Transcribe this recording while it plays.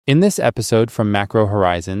In this episode from Macro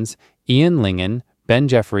Horizons, Ian Lyngen, Ben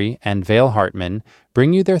Jeffery, and Vail Hartman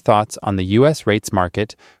bring you their thoughts on the U.S. rates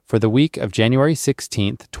market for the week of January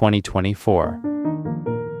 16th, 2024.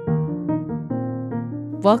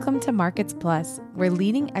 Welcome to Markets Plus, where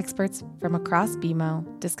leading experts from across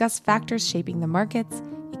BMO discuss factors shaping the markets,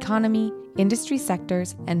 economy, industry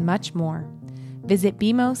sectors, and much more. Visit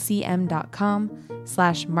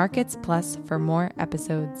bmocm.com/marketsplus for more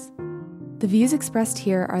episodes. The views expressed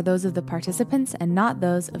here are those of the participants and not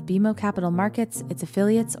those of BMO Capital Markets, its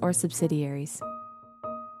affiliates, or subsidiaries.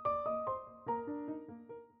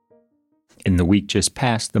 In the week just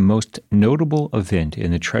past, the most notable event in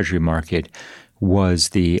the Treasury market was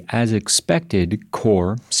the, as expected,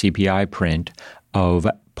 core CPI print of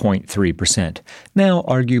 0.3%. Now,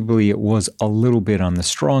 arguably, it was a little bit on the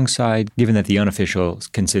strong side, given that the unofficial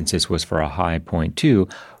consensus was for a high 0.2,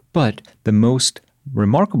 but the most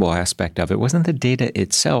remarkable aspect of it wasn't the data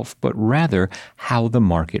itself, but rather how the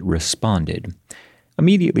market responded.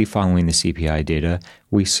 Immediately following the CPI data,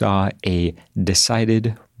 we saw a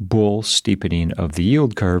decided bull steepening of the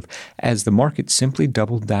yield curve as the market simply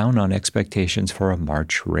doubled down on expectations for a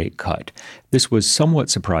March rate cut. This was somewhat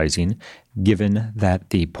surprising, given that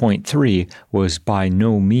the 0.3 was by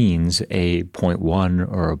no means a 0.1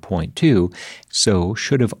 or a 0.2, so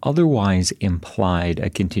should have otherwise implied a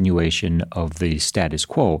continuation of the status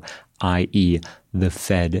quo, i.e., the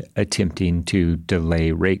Fed attempting to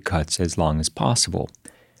delay rate cuts as long as possible.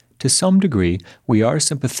 To some degree, we are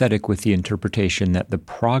sympathetic with the interpretation that the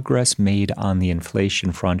progress made on the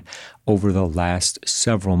inflation front over the last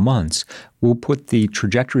several months will put the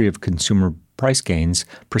trajectory of consumer price gains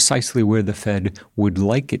precisely where the Fed would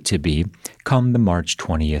like it to be come the March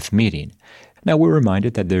 20th meeting. Now, we're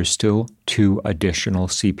reminded that there's still 2 additional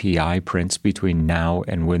CPI prints between now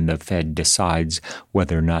and when the Fed decides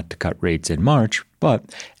whether or not to cut rates in March, but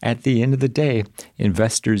at the end of the day,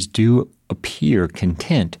 investors do appear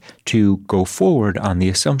content to go forward on the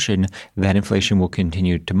assumption that inflation will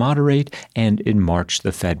continue to moderate, and in March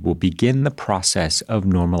the Fed will begin the process of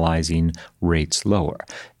normalizing rates lower.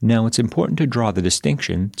 Now, it's important to draw the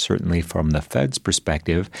distinction, certainly from the Fed's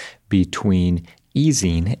perspective, between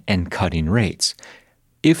easing and cutting rates.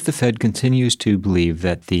 If the Fed continues to believe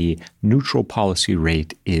that the neutral policy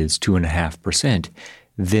rate is 2.5%,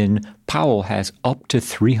 then Powell has up to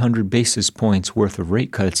 300 basis points worth of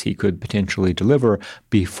rate cuts he could potentially deliver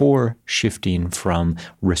before shifting from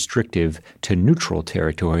restrictive to neutral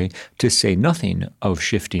territory, to say nothing of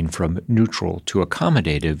shifting from neutral to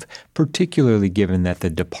accommodative, particularly given that the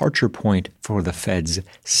departure point for the Fed's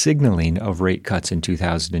signaling of rate cuts in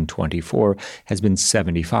 2024 has been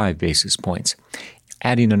 75 basis points.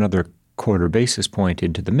 Adding another quarter basis point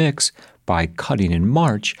into the mix by cutting in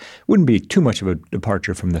March wouldn't be too much of a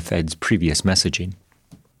departure from the Fed's previous messaging.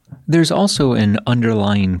 There's also an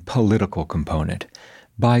underlying political component.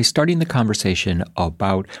 By starting the conversation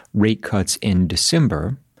about rate cuts in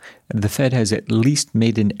December, the Fed has at least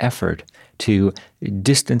made an effort to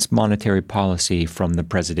distance monetary policy from the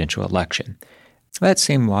presidential election. That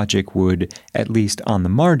same logic would, at least on the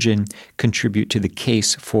margin, contribute to the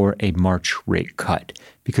case for a March rate cut.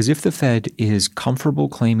 Because if the Fed is comfortable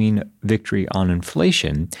claiming victory on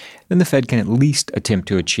inflation, then the Fed can at least attempt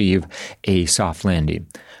to achieve a soft landing.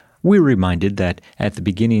 We're reminded that at the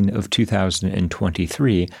beginning of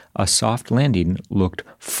 2023, a soft landing looked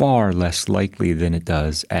far less likely than it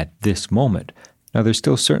does at this moment. Now, there's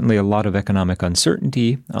still certainly a lot of economic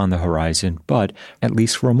uncertainty on the horizon, but at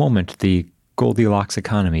least for a moment, the Goldilocks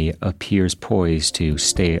economy appears poised to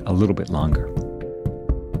stay a little bit longer.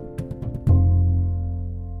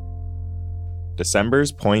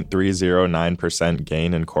 December's 0.309%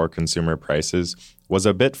 gain in core consumer prices was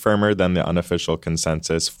a bit firmer than the unofficial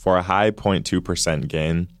consensus for a high 0.2%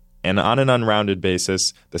 gain, and on an unrounded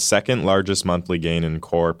basis, the second largest monthly gain in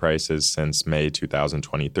core prices since May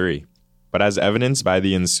 2023. But as evidenced by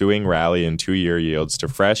the ensuing rally in 2-year yields to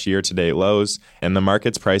fresh year-to-date lows and the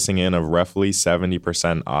market's pricing in of roughly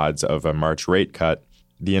 70% odds of a March rate cut,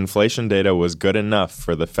 the inflation data was good enough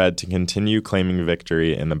for the Fed to continue claiming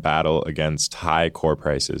victory in the battle against high core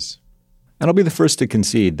prices. And I'll be the first to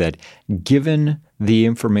concede that given the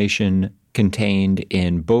information contained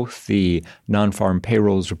in both the non-farm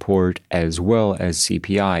payrolls report as well as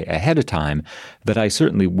CPI ahead of time, that I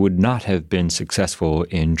certainly would not have been successful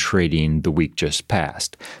in trading the week just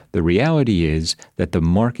past. The reality is that the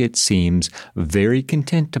market seems very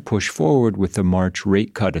content to push forward with the March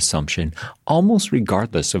rate cut assumption, almost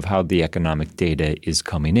regardless of how the economic data is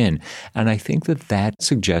coming in. And I think that that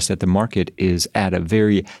suggests that the market is at a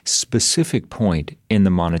very specific point in the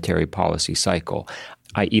monetary policy cycle.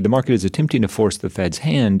 i.e. the market is attempting to force the Fed's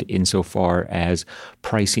hand insofar as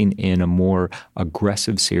pricing in a more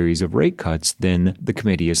aggressive series of rate cuts than the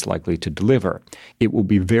committee is likely to deliver. It will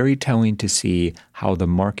be very telling to see how the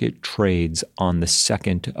market trades on the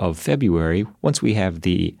 2nd of February once we have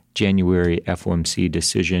the January FOMC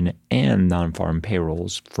decision and non-farm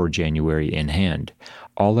payrolls for January in hand.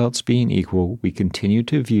 All else being equal, we continue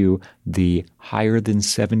to view the higher than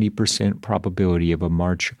 70% probability of a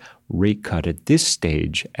March rate cut at this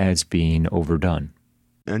stage as being overdone.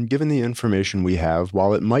 And given the information we have,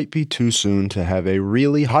 while it might be too soon to have a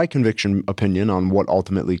really high conviction opinion on what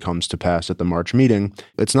ultimately comes to pass at the March meeting,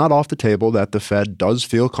 it's not off the table that the Fed does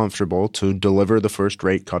feel comfortable to deliver the first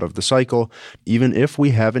rate cut of the cycle, even if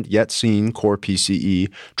we haven't yet seen core PCE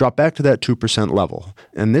drop back to that 2% level.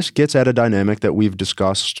 And this gets at a dynamic that we've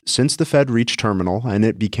discussed since the Fed reached terminal and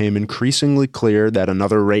it became increasingly clear that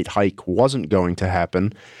another rate hike wasn't going to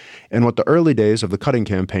happen, and what the early days of the cutting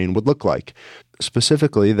campaign would look like.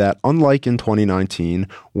 Specifically, that unlike in 2019,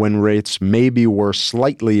 when rates maybe were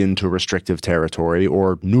slightly into restrictive territory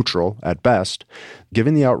or neutral at best,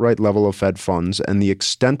 given the outright level of Fed funds and the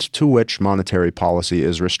extent to which monetary policy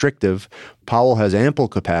is restrictive, Powell has ample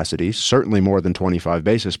capacity, certainly more than 25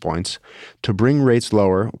 basis points, to bring rates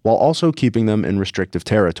lower while also keeping them in restrictive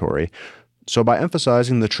territory. So by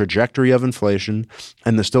emphasizing the trajectory of inflation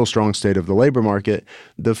and the still strong state of the labor market,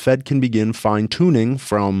 the Fed can begin fine-tuning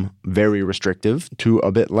from very restrictive to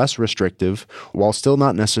a bit less restrictive, while still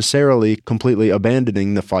not necessarily completely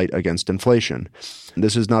abandoning the fight against inflation.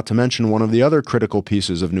 This is not to mention one of the other critical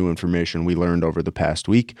pieces of new information we learned over the past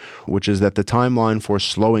week, which is that the timeline for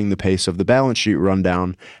slowing the pace of the balance sheet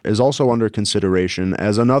rundown is also under consideration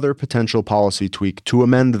as another potential policy tweak to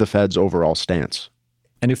amend the Fed's overall stance.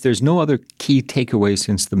 And if there's no other key takeaway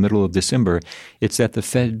since the middle of December, it's that the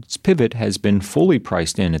Fed's pivot has been fully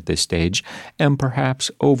priced in at this stage and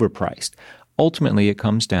perhaps overpriced. Ultimately, it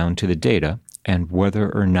comes down to the data and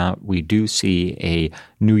whether or not we do see a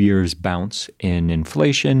New Year's bounce in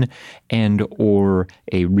inflation and or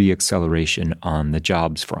a reacceleration on the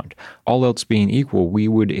jobs front. All else being equal, we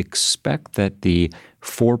would expect that the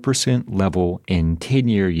 4% level in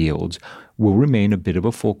 10-year yields will remain a bit of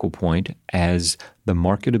a focal point as the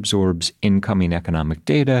market absorbs incoming economic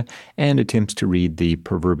data and attempts to read the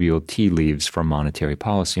proverbial tea leaves from monetary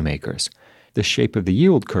policymakers. The shape of the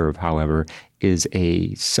yield curve, however, is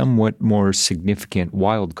a somewhat more significant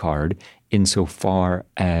wild card insofar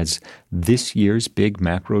as this year's big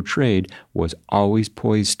macro trade was always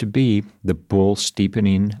poised to be the bull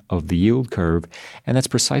steepening of the yield curve, and that's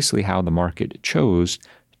precisely how the market chose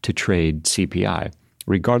to trade CPI,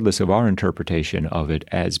 regardless of our interpretation of it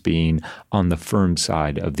as being on the firm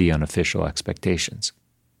side of the unofficial expectations.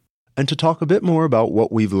 And to talk a bit more about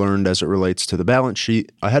what we've learned as it relates to the balance sheet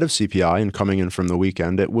ahead of CPI and coming in from the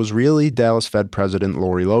weekend, it was really Dallas Fed President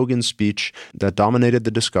Lori Logan's speech that dominated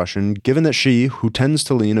the discussion, given that she, who tends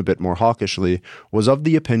to lean a bit more hawkishly, was of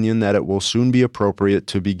the opinion that it will soon be appropriate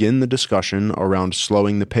to begin the discussion around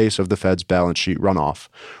slowing the pace of the Fed's balance sheet runoff.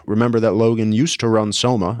 Remember that Logan used to run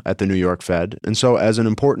SOMA at the New York Fed, and so as an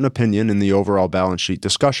important opinion in the overall balance sheet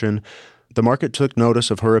discussion, the market took notice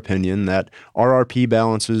of her opinion that RRP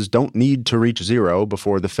balances don't need to reach zero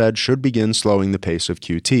before the Fed should begin slowing the pace of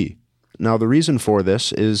QT. Now, the reason for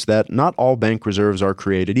this is that not all bank reserves are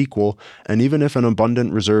created equal, and even if an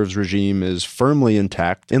abundant reserves regime is firmly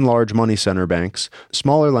intact in large money center banks,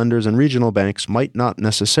 smaller lenders and regional banks might not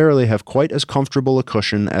necessarily have quite as comfortable a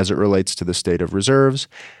cushion as it relates to the state of reserves,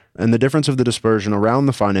 and the difference of the dispersion around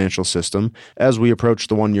the financial system as we approach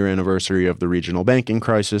the one-year anniversary of the regional banking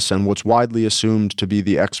crisis and what's widely assumed to be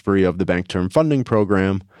the expiry of the Bank Term Funding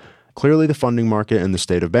Program. Clearly, the funding market and the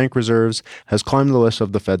state of bank reserves has climbed the list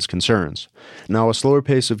of the Fed's concerns. Now, a slower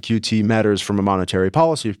pace of QT matters from a monetary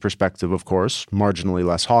policy perspective, of course, marginally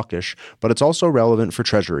less hawkish, but it's also relevant for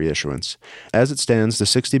Treasury issuance. As it stands, the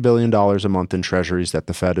 $60 billion a month in Treasuries that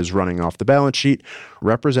the Fed is running off the balance sheet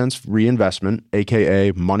represents reinvestment,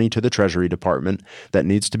 aka money to the Treasury Department, that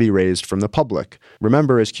needs to be raised from the public.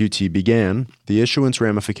 Remember, as QT began, the issuance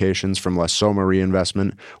ramifications from less SOMA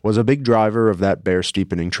reinvestment was a big driver of that bear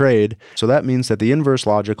steepening trade. So that means that the inverse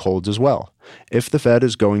logic holds as well. If the Fed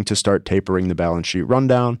is going to start tapering the balance sheet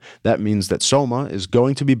rundown, that means that SOMA is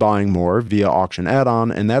going to be buying more via auction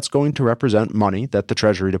add-on, and that's going to represent money that the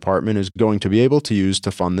Treasury Department is going to be able to use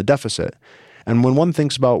to fund the deficit. And when one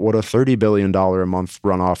thinks about what a $30 billion a month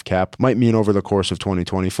runoff cap might mean over the course of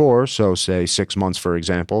 2024, so say 6 months for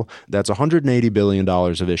example, that's $180 billion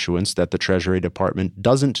of issuance that the Treasury Department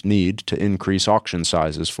doesn't need to increase auction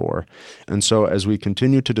sizes for. And so as we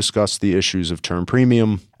continue to discuss the issues of term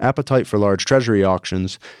premium, appetite for large Treasury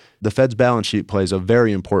auctions, The Fed's balance sheet plays a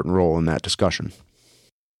very important role in that discussion.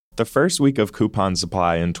 The first week of coupon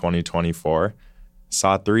supply in 2024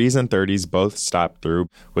 saw 3s and 30s both stop through,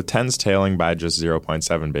 with 10s tailing by just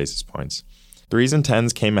 0.7 basis points. 3s and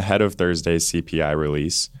 10s came ahead of Thursday's CPI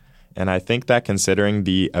release, and I think that considering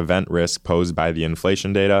the event risk posed by the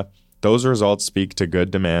inflation data, those results speak to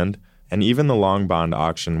good demand, and even the long bond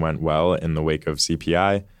auction went well in the wake of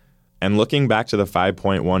CPI. And looking back to the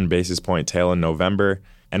 5.1 basis point tail in November,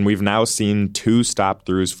 and we've now seen 2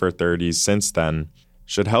 stop-throughs for 30s since then,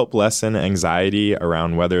 should help lessen anxiety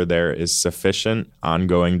around whether there is sufficient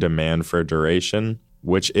ongoing demand for duration,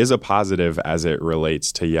 which is a positive as it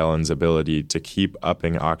relates to Yellen's ability to keep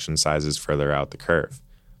upping auction sizes further out the curve.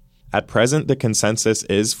 At present, the consensus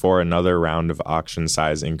is for another round of auction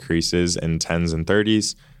size increases in 10s and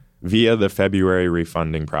 30s via the February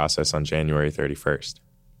refunding process on January 31st.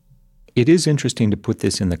 It is interesting to put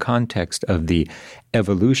this in the context of the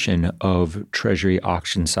evolution of Treasury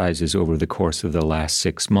auction sizes over the course of the last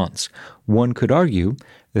 6 months. One could argue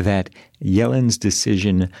that Yellen's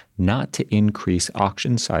decision not to increase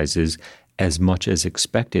auction sizes as much as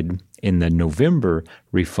expected in the November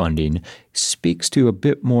refunding speaks to a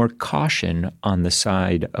bit more caution on the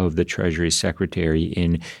side of the Treasury Secretary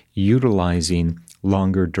in utilizing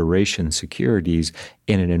longer duration securities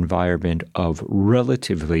in an environment of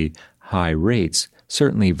relatively high rates,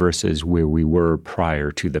 certainly versus where we were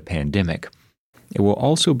prior to the pandemic. It will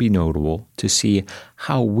also be notable to see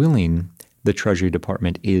how willing the Treasury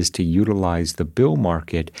Department is to utilize the bill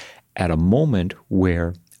market at a moment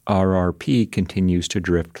where RRP continues to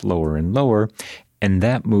drift lower and lower, and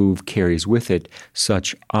that move carries with it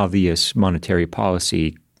such obvious monetary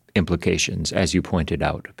policy implications, as you pointed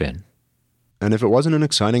out, Ben. And if it wasn't an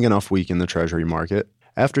exciting enough week in the Treasury market,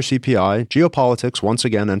 after CPI, geopolitics once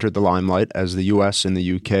again entered the limelight as the U.S. and the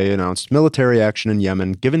U.K. announced military action in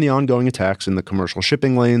Yemen given the ongoing attacks in the commercial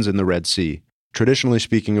shipping lanes in the Red Sea. Traditionally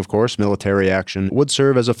speaking, of course, military action would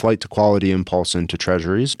serve as a flight to quality impulse into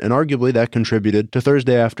treasuries, and arguably that contributed to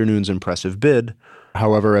Thursday afternoon's impressive bid.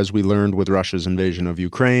 However, as we learned with Russia's invasion of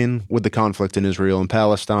Ukraine, with the conflict in Israel and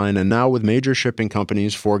Palestine, and now with major shipping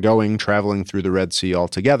companies foregoing traveling through the Red Sea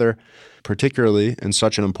altogether, particularly in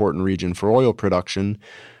such an important region for oil production,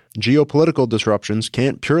 geopolitical disruptions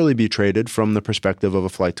can't purely be traded from the perspective of a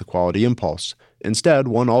flight to quality impulse. Instead,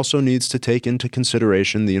 one also needs to take into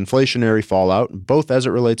consideration the inflationary fallout, both as it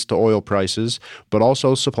relates to oil prices, but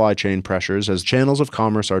also supply chain pressures as channels of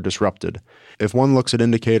commerce are disrupted. If one looks at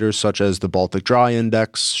indicators such as the Baltic Dry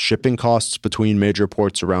Index, shipping costs between major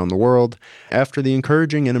ports around the world, after the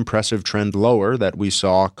encouraging and impressive trend lower that we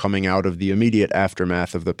saw coming out of the immediate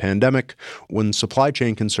aftermath of the pandemic, when supply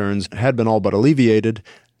chain concerns had been all but alleviated,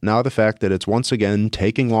 now the fact that it's once again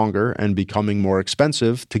taking longer and becoming more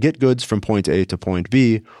expensive to get goods from point A to point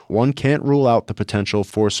B, one can't rule out the potential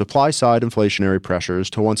for supply-side inflationary pressures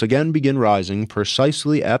to once again begin rising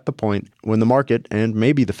precisely at the point when the market, and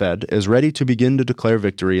maybe the Fed, is ready to begin to declare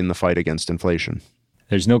victory in the fight against inflation.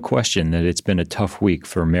 There's no question that it's been a tough week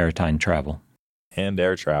for maritime travel. And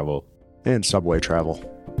air travel. And subway travel.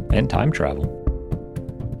 And time travel.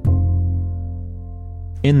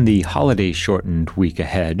 In the holiday-shortened week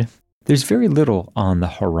ahead, there's very little on the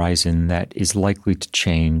horizon that is likely to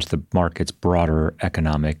change the market's broader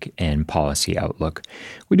economic and policy outlook.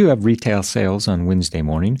 We do have retail sales on Wednesday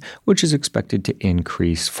morning, which is expected to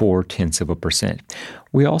increase 0.4%.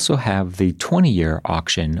 We also have the 20-year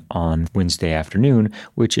auction on Wednesday afternoon,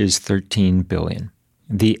 which is $13 billion.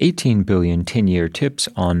 The $18 billion 10-year TIPS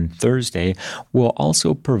on Thursday will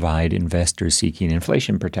also provide investors seeking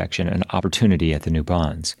inflation protection an opportunity at the new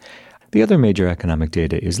bonds. The other major economic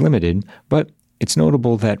data is limited, but it's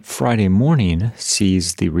notable that Friday morning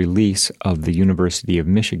sees the release of the University of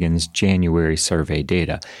Michigan's January survey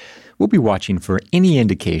data. We'll be watching for any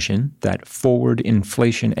indication that forward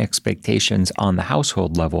inflation expectations on the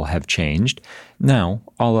household level have changed. Now,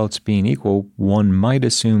 all else being equal, one might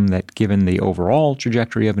assume that given the overall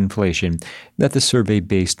trajectory of inflation, that the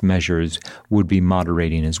survey-based measures would be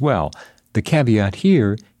moderating as well. The caveat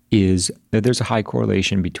here is that there's a high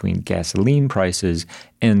correlation between gasoline prices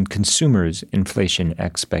and consumers' inflation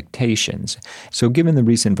expectations. So given the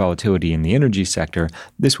recent volatility in the energy sector,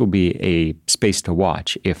 this will be a space to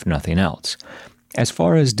watch, if nothing else. As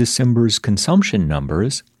far as December's consumption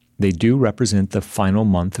numbers, they do represent the final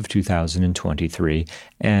month of 2023,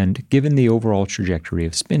 and given the overall trajectory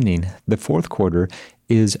of spending, the fourth quarter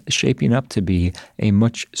is shaping up to be a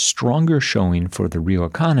much stronger showing for the real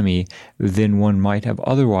economy than one might have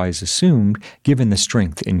otherwise assumed given the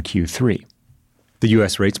strength in Q3. The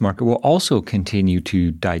U.S. rates market will also continue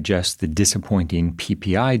to digest the disappointing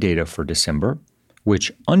PPI data for December.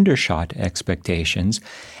 which undershot expectations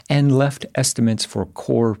and left estimates for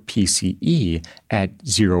core PCE at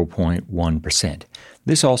 0.1%.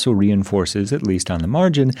 This also reinforces, at least on the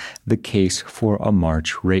margin, the case for a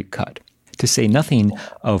March rate cut. To say nothing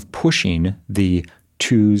of pushing the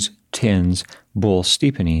 2s, 10s bull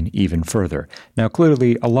steepening even further. Now,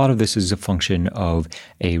 clearly, a lot of this is a function of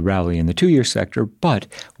a rally in the 2-year sector, but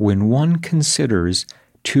when one considers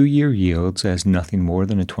 2-year yields as nothing more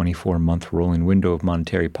than a 24-month rolling window of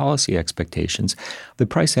monetary policy expectations, the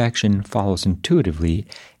price action follows intuitively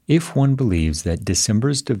if one believes that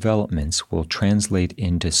December's developments will translate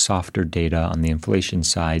into softer data on the inflation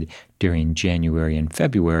side during January and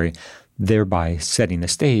February, thereby setting the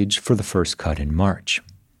stage for the first cut in March.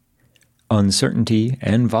 Uncertainty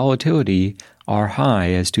and volatility are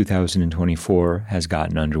high as 2024 has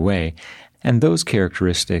gotten underway, and those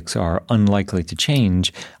characteristics are unlikely to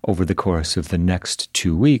change over the course of the next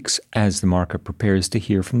 2 weeks as the market prepares to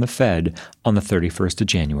hear from the Fed on the 31st of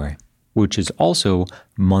January, which is also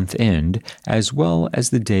month end, as well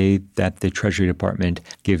as the day that the Treasury Department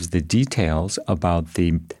gives the details about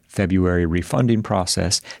the February refunding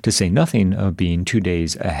process, to say nothing of being 2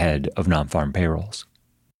 days ahead of non-farm payrolls.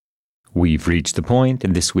 We've reached the point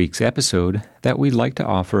in this week's episode that we'd like to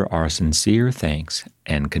offer our sincere thanks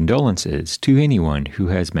and condolences to anyone who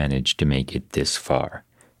has managed to make it this far.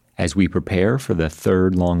 As we prepare for the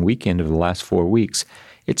third long weekend of the last 4 weeks,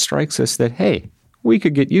 it strikes us that, hey, we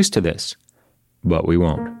could get used to this. But we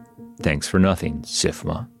won't. Thanks for nothing,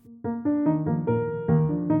 SIFMA.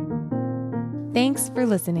 Thanks for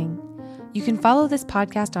listening. You can follow this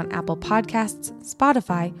podcast on Apple Podcasts,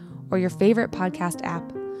 Spotify, or your favorite podcast app.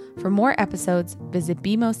 For more episodes, visit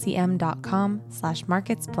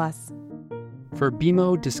bmocm.com/marketsplus. For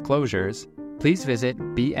BMO disclosures, please visit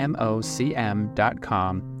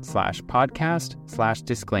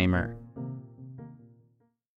bmocm.com/podcast/disclaimer.